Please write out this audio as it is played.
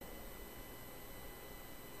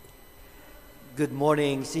Good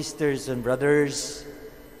morning, sisters and brothers,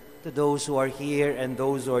 to those who are here and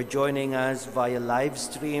those who are joining us via live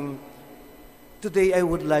stream. Today I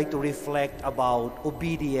would like to reflect about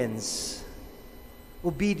obedience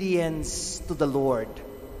to the Lord.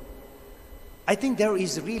 I think there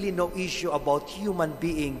is really no issue about human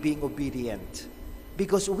being obedient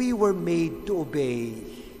because we were made to obey.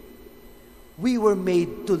 We were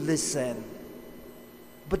made to listen.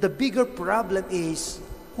 But the bigger problem is,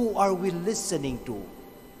 who are we listening to?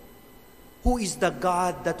 Who is the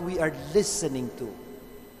God that we are listening to?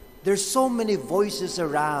 There's so many voices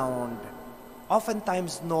around,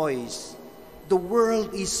 oftentimes noise. The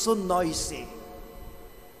world is so noisy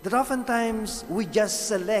that oftentimes we just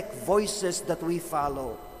select voices that we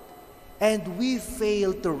follow, and we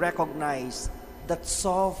fail to recognize that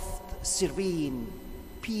soft, serene,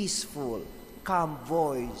 peaceful, calm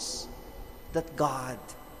voice that God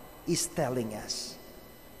is telling us.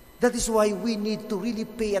 That is why we need to really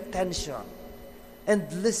pay attention and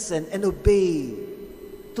listen and obey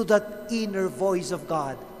to that inner voice of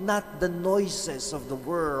God, not the noises of the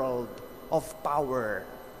world, of power,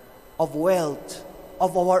 of wealth,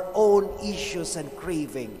 of our own issues and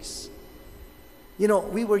cravings. You know,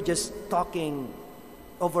 we were just talking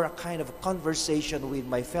over a kind of conversation with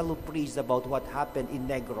my fellow priests about what happened in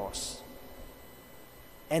Negros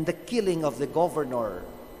and the killing of the governor.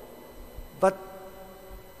 But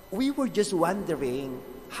we were just wondering,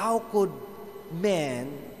 how could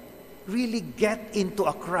men really get into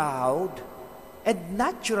a crowd and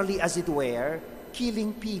naturally, as it were,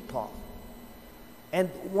 killing people? And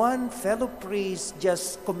one fellow priest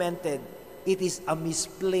just commented, it is a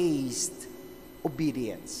misplaced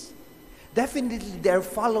obedience. Definitely they're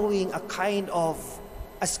following a kind of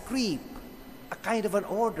a script, a kind of an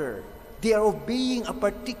order. They are obeying a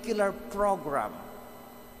particular program.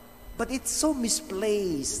 But it's so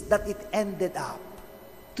misplaced that it ended up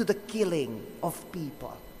to the killing of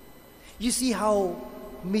people. You see how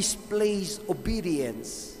misplaced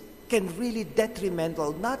obedience can really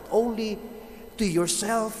detrimental not only to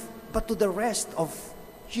yourself but to the rest of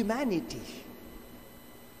humanity.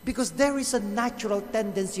 Because there is a natural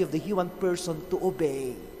tendency of the human person to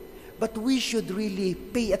obey. But we should really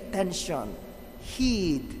pay attention,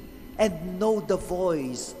 heed, and know the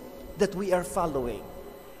voice that we are following.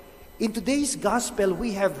 In today's gospel,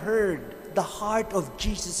 we have heard the heart of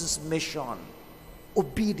Jesus' mission,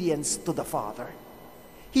 obedience to the Father.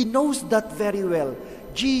 He knows that very well.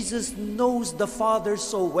 Jesus knows the Father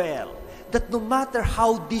so well that no matter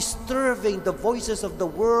how disturbing the voices of the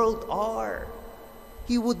world are,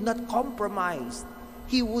 He would not compromise.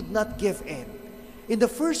 He would not give in. In the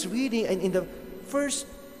first reading and in the first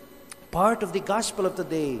part of the gospel of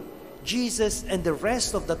today, Jesus and the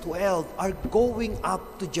rest of the 12 are going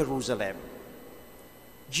up to Jerusalem.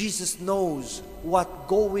 Jesus knows what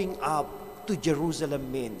going up to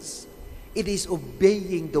Jerusalem means. It is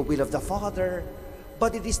obeying the will of the Father,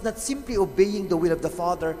 but it is not simply obeying the will of the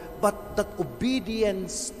Father, but that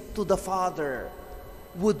obedience to the Father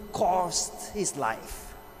would cost his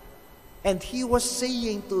life. And he was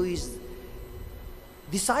saying to his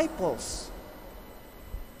disciples,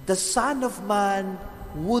 the Son of Man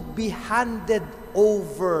would be handed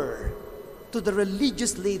over to the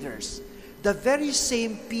religious leaders, the very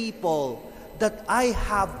same people that I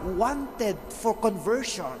have wanted for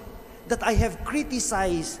conversion, that I have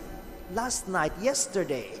criticized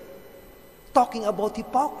yesterday, talking about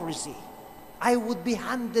hypocrisy. I would be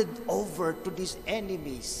handed over to these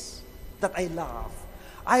enemies that I love.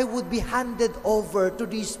 I would be handed over to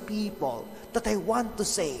these people that I want to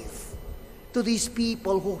save, to these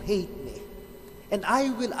people who hate me. And I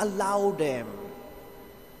will allow them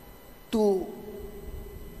to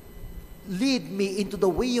lead me into the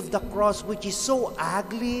way of the cross, which is so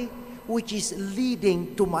ugly, which is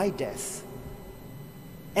leading to my death.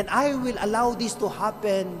 And I will allow this to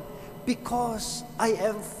happen because I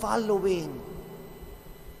am following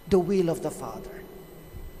the will of the Father.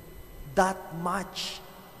 That much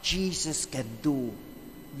Jesus can do,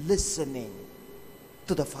 listening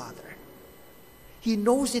to the Father. He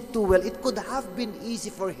knows it too well. It could have been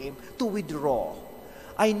easy for him to withdraw.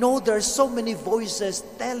 I know there are so many voices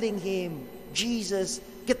telling him, Jesus,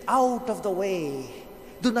 get out of the way.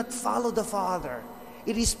 Do not follow the Father.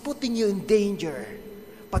 It is putting you in danger.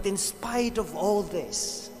 But in spite of all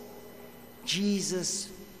this, Jesus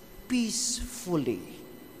peacefully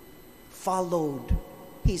followed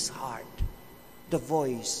his heart, the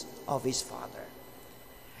voice of his Father.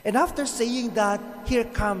 And after saying that, here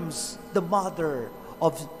comes the mother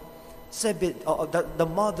of the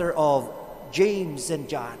mother of James and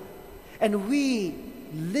John. And we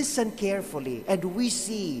listen carefully and we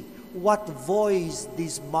see what voice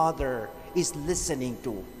this mother is listening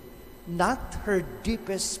to. Not her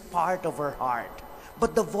deepest part of her heart,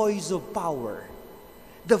 but the voice of power.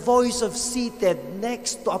 The voice of seated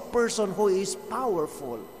next to a person who is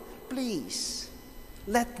powerful. Please,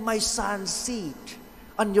 let my son sit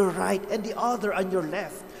on your right and the other on your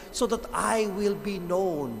left, so that I will be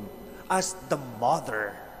known as the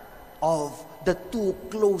mother of the two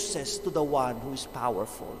closest to the one who is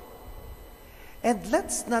powerful. And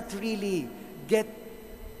let's not really get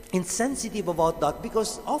insensitive about that,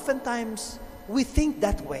 because oftentimes we think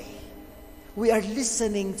that way. We are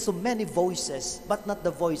listening to many voices, but not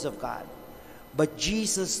the voice of God. But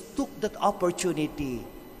Jesus took that opportunity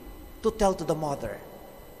to tell to the mother,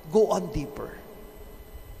 go on deeper.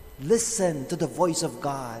 Listen to the voice of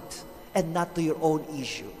God and not to your own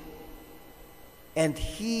issue. And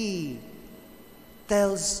he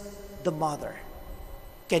tells the mother,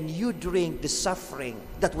 can you drink the suffering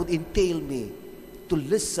that would entail me to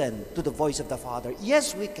listen to the voice of the Father?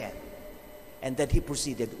 Yes, we can. And then he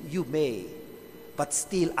proceeded, you may, but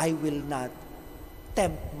still I will not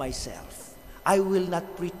tempt myself. I will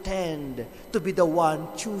not pretend to be the one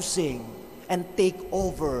choosing and take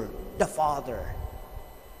over the Father,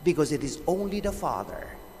 because it is only the Father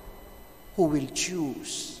who will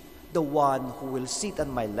choose the one who will sit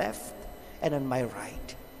on my left and on my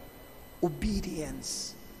right.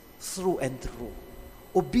 Obedience through and through.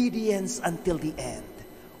 Obedience until the end.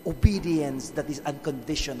 Obedience that is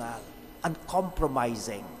unconditional,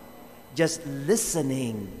 uncompromising. Just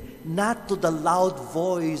listening, not to the loud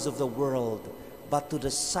voice of the world, but to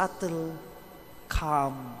the subtle,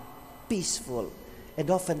 calm, peaceful, and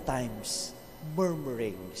oftentimes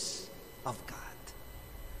murmurings of God.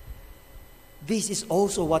 This is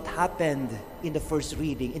also what happened in the first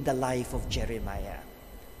reading in the life of Jeremiah.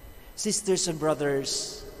 Sisters and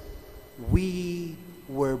brothers, we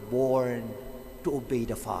were born to obey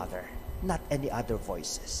the Father, not any other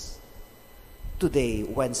voices. Today,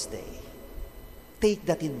 Wednesday, take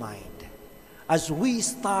that in mind. As we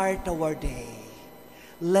start our day,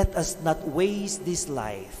 let us not waste this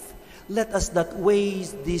life. Let us not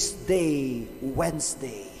waste this day,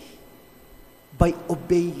 Wednesday, by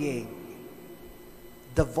obeying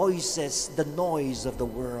the voices, the noise of the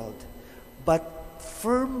world, but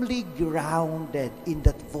firmly grounded in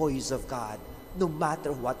that voice of God, no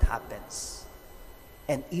matter what happens.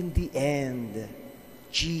 And in the end,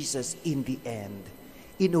 Jesus, in the end,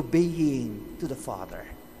 in obeying to the Father,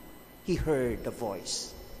 he heard the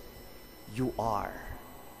voice, you are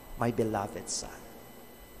my beloved Son.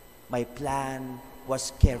 My plan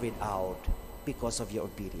was carried out because of your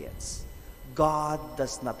obedience. God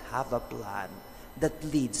does not have a plan that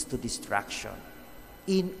leads to destruction.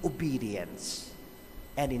 In obedience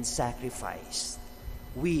and in sacrifice,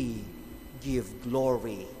 we give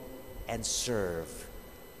glory and serve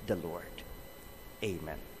the Lord.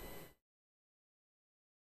 Amen.